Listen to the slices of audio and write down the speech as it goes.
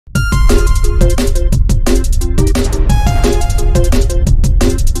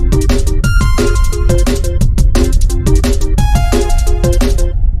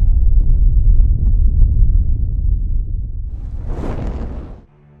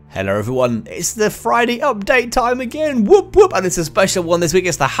Hello everyone, it's the Friday update time again, whoop whoop, and it's a special one this week.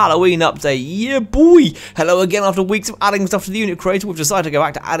 It's the Halloween update, yeah boy. Hello again. After weeks of adding stuff to the unit creator, we've decided to go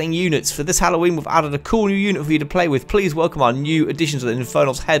back to adding units. For this Halloween, we've added a cool new unit for you to play with. Please welcome our new addition to the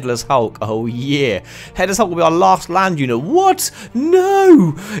Infernals, Headless Hulk. Oh yeah, Headless Hulk will be our last land unit. What?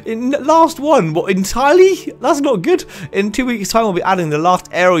 No! Last one? What, entirely? That's not good. In 2 weeks time, we'll be adding the last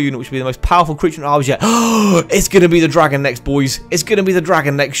aerial unit, which will be the most powerful creature in ARBS yet. It's gonna be the dragon next, boys. It's gonna be the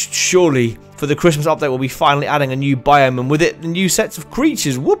dragon next. Surely, for the Christmas update, we'll be finally adding a new biome, and with it, the new sets of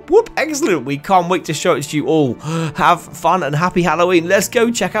creatures. Whoop, whoop, excellent. We can't wait to show it to you all. Have fun and happy Halloween. Let's go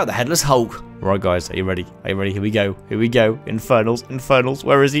check out the Headless Hulk. Right, guys, are you ready? Are you ready? Here we go. Here we go. Infernals, Infernals.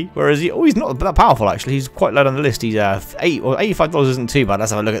 Where is he? Where is he? Oh, he's not that powerful, actually. He's quite low on the list. He's $85 isn't too bad.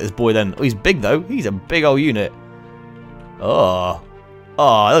 Let's have a look at this boy then. Oh, he's big, though. He's a big old unit. Oh,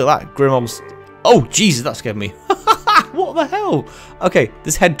 look at that. Grim old... Oh, Jesus, that scared me. What the hell? Okay,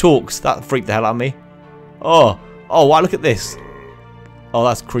 this head talks. That freaked the hell out of me. Oh, wow, look at this. Oh,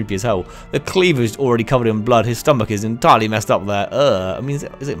 that's creepy as hell. The cleaver is already covered in blood. His stomach is entirely messed up there. I mean,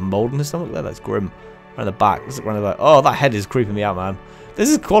 is it mold in his stomach there? That's grim. Around the back. Let's look around the back. Oh, that head is creeping me out, man. This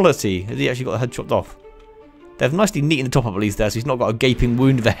is quality. Has he actually got the head chopped off? They've nicely neatened the top up at least there, so he's not got a gaping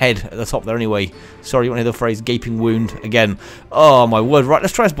wound of a head at the top there anyway. Sorry, you want to hear the phrase gaping wound again. Oh, my word. Right,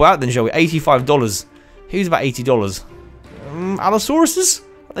 let's try this boy out then, shall we? $85. He's about $80. Allosauruses?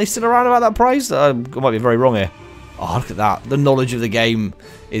 Are they still around about that price? I might be very wrong here. Oh, look at that. The knowledge of the game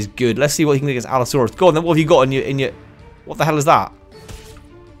is good. Let's see what you can do against Allosaurus. Go on then, what have you got in your... What the hell is that?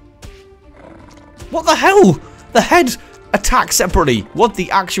 What the hell? The head attacks separately. What the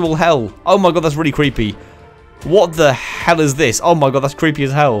actual hell? Oh my god, that's really creepy. What the hell is this? Oh my god, that's creepy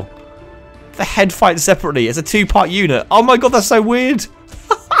as hell. The head fights separately. It's a two-part unit. Oh my god, that's so weird.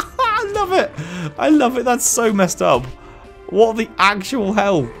 I love it. I love it. That's so messed up. What the actual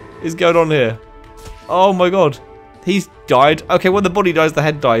hell is going on here? Oh my god. He's died. Okay, when the body dies, the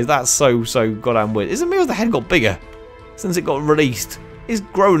head dies. That's so goddamn weird. Isn't it because the head got bigger since it got released? It's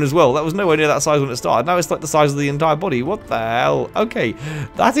grown as well. That was nowhere near that size when it started. Now it's like the size of the entire body. What the hell? Okay,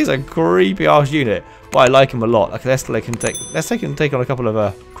 that is a creepy ass unit, but I like him a lot. Okay, let's take him take on a couple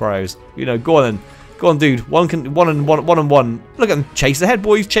of cryos. You know, go on then. Go on, dude. One and one. Look at them. Chase the head,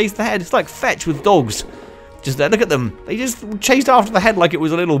 boys. Chase the head. It's like fetch with dogs. Just there. Look at them. They just chased after the head like it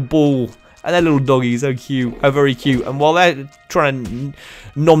was a little ball. And their little doggy. So cute. Oh, very cute. And while they're trying to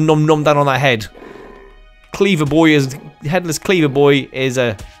nom down on that head, Headless Cleaver Boy is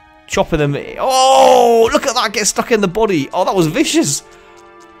chopping them. Oh, look at that. Get stuck in the body. Oh, that was vicious.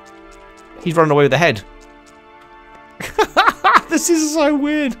 He's running away with the head. This is so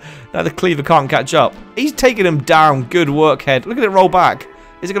weird. Now the cleaver can't catch up. He's taking him down. Good work, head. Look at it roll back.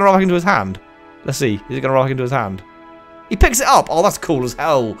 Is it going to roll back into his hand? Let's see. Is it going to roll back into his hand? He picks it up. Oh, that's cool as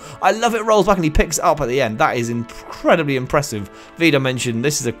hell. I love it. Rolls back and he picks it up at the end. That is incredibly impressive. VDimension.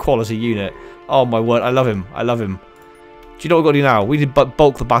 This is a quality unit. Oh my word. I love him. I love him. Do you know what we've got to do now? We need to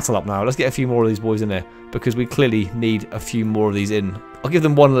bulk the battle up now. Let's get a few more of these boys in there because we clearly need a few more of these in. I'll give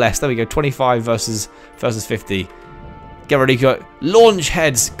them one less. There we go. 25 versus 50. Get ready, go. Launch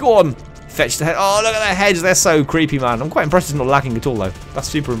heads. Go on. Fetch the head. Oh, look at their heads. They're so creepy, man. I'm quite impressed it's not lagging at all, though. That's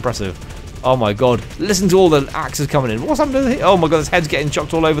super impressive. Oh, my God. Listen to all the axes coming in. What's happening to the... Oh, my God. His head's getting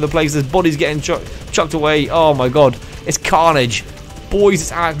chucked all over the place. His body's getting chucked away. Oh, my God. It's carnage. Boys,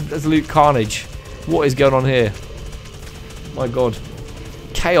 it's absolute carnage. What is going on here? My God.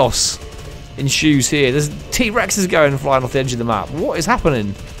 Chaos ensues here. There's T-Rexes going flying off the edge of the map. What is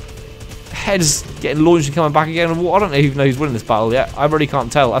happening? Heads getting launched and coming back again. I don't know even know who's winning this battle yet. I really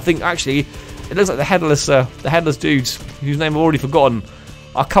can't tell. I think actually it looks like the headless dudes, whose name I've already forgotten,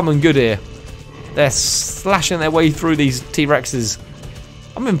 are coming good here. They're slashing their way through these T-Rexes.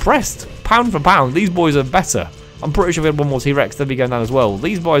 I'm impressed. Pound for pound, these boys are better. I'm pretty sure if we had one more T-Rex, they'd be going down as well.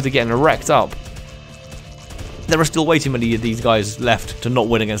 These boys are getting wrecked up. There are still way too many of these guys left to not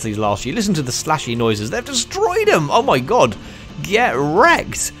win against these last year. Listen to the slashy noises. They've destroyed them. Oh my god. Get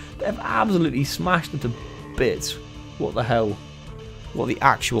wrecked. They've absolutely smashed them to bits. What the hell? What the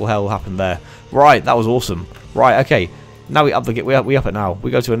actual hell happened there? Right, that was awesome. Right, okay. Now we up it now.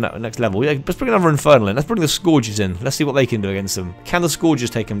 We go to a next level. Let's bring another Infernal in. Let's bring the Scourges in. Let's see what they can do against them. Can the Scourges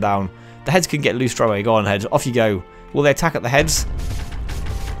take them down? The heads can get loose straight away. Go on, heads. Off you go. Will they attack at the heads?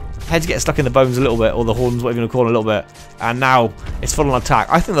 Heads get stuck in the bones a little bit, or the horns, whatever you want to call it, a little bit. And now it's full on attack.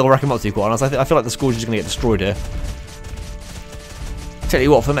 I think they'll wreck them up, to be quite honest. I feel like the Scourges are going to get destroyed here. Tell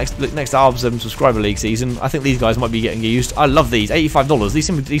you what, for the next ARBS subscriber league season, I think these guys might be getting used. I love these. $85.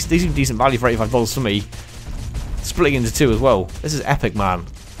 These seem decent value for $85 for me. Splitting into two as well. This is epic, man.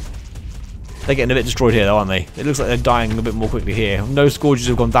 They're getting a bit destroyed here, though, aren't they? It looks like they're dying a bit more quickly here. No Scourges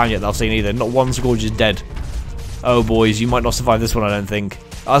have gone down yet that I've seen either. Not one Scourge is dead. Oh, boys, you might not survive this one, I don't think.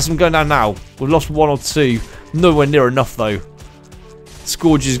 Some going down now. We've lost 1 or 2. Nowhere near enough, though.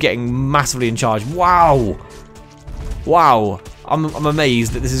 Scourge is getting massively in charge. Wow! Wow. I'm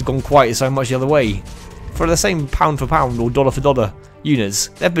amazed that this has gone quite so much the other way. For the same pound for pound or dollar for dollar units,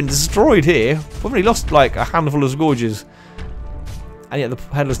 they've been destroyed here. We've only lost like a handful of Scourges. And yet the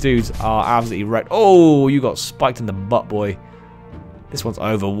headless dudes are absolutely wrecked. Oh, you got spiked in the butt, boy. This one's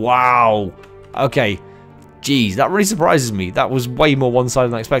over. Wow. Okay. Jeez, that really surprises me. That was way more one-sided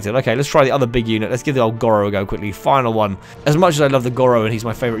than I expected. Okay, let's try the other big unit. Let's give the old Goro a go quickly. Final one. As much as I love the Goro and he's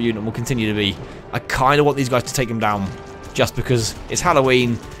my favourite unit and will continue to be, I kind of want these guys to take him down. Just because it's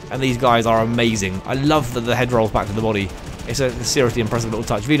Halloween and these guys are amazing. I love that the head rolls back to the body. It's a seriously impressive little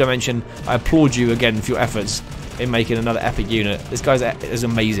touch. VDimension, I applaud you again for your efforts in making another epic unit. This guy's is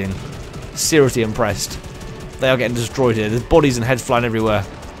amazing. Seriously impressed. They are getting destroyed here. There's bodies and heads flying everywhere.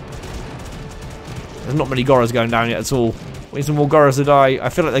 There's not many Goros going down yet at all. We need some more Goros to die. I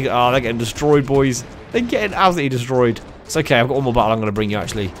feel like they're getting destroyed, boys. They're getting absolutely destroyed. It's okay, I've got one more battle I'm going to bring you,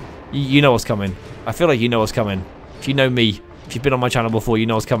 actually. You know what's coming. I feel like you know what's coming. If you know me, if you've been on my channel before, you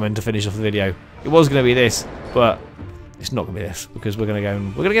know what's coming to finish off the video. It was going to be this, but it's not going to be this because we're going to go and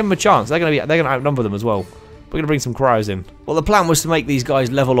we're going to give them a chance. They're going to outnumber them as well. We're going to bring some cryos in. Well, the plan was to make these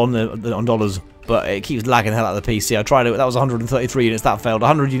guys level on dollars, but it keeps lagging the hell out of the PC. I tried it. That was 133 units. That failed.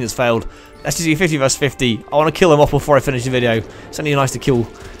 100 units failed. Let's just do 50 versus 50. I want to kill them off before I finish the video. It's only nice to kill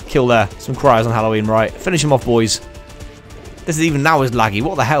there. Some cryos on Halloween, right? Finish them off, boys. This is even now is laggy.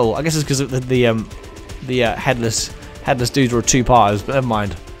 What the hell? I guess it's because of the headless dudes were 2-parters, but never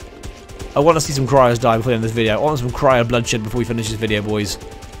mind. I want to see some cryos die before the end of this video. I want some cryo bloodshed before we finish this video, boys.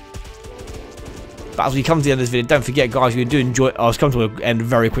 But as we come to the end of this video, don't forget, guys, if you do enjoy it, I was coming to an end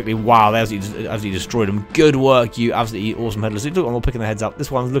very quickly. Wow, they absolutely destroyed them. Good work, you absolutely awesome headless. Look, I'm all picking their heads up. This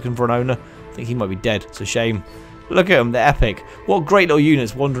one's looking for an owner. I think he might be dead. It's a shame. Look at them, they're epic. What great little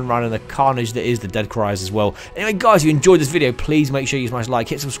units wandering around in the carnage that is the dead cryos as well. Anyway, guys, if you enjoyed this video, please make sure you smash like,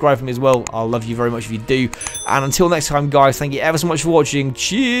 hit subscribe for me as well. I'll love you very much if you do. And until next time, guys, thank you ever so much for watching.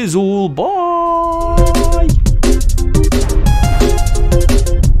 Cheers all, bye.